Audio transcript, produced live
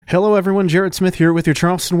Hello everyone, Jared Smith here with your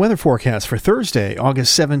Charleston weather forecast for Thursday,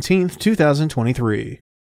 August 17th, 2023.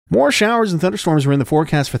 More showers and thunderstorms are in the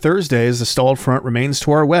forecast for Thursday as the stalled front remains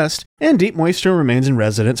to our west and deep moisture remains in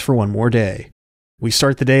residence for one more day. We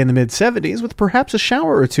start the day in the mid-70s with perhaps a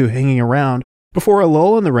shower or two hanging around before a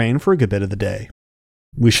lull in the rain for a good bit of the day.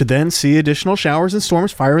 We should then see additional showers and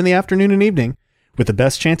storms fire in the afternoon and evening, with the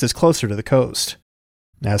best chances closer to the coast.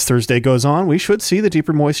 As Thursday goes on, we should see the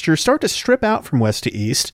deeper moisture start to strip out from west to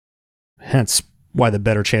east, hence why the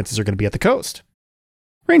better chances are going to be at the coast.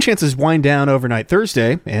 Rain chances wind down overnight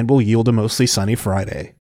Thursday and will yield a mostly sunny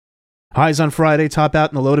Friday. Highs on Friday top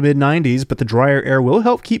out in the low to mid-90s, but the drier air will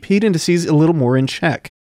help keep heat indices a little more in check.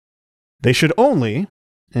 They should only,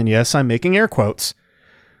 and yes, I'm making air quotes,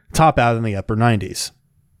 top out in the upper 90s.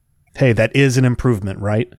 Hey, that is an improvement,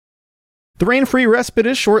 right? The rain-free respite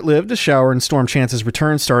is short-lived as shower and storm chances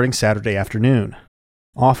return starting Saturday afternoon.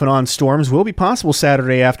 Off and on storms will be possible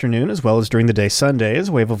Saturday afternoon as well as during the day Sunday as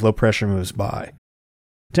a wave of low pressure moves by.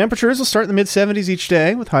 Temperatures will start in the mid-70s each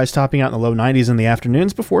day, with highs topping out in the low 90s in the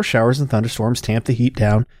afternoons before showers and thunderstorms tamp the heat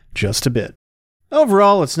down just a bit.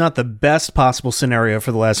 Overall, it's not the best possible scenario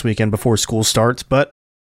for the last weekend before school starts, but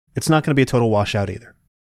it's not going to be a total washout either.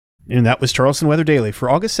 And that was Charleston Weather Daily for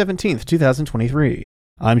August 17th, 2023.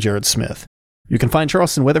 I'm Jared Smith. You can find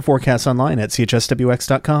Charleston weather forecasts online at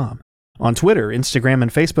chswx.com. On Twitter, Instagram,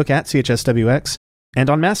 and Facebook at CHSWX, and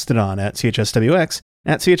on Mastodon at CHSWX,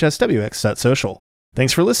 at CHSWX.social.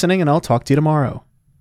 Thanks for listening, and I'll talk to you tomorrow.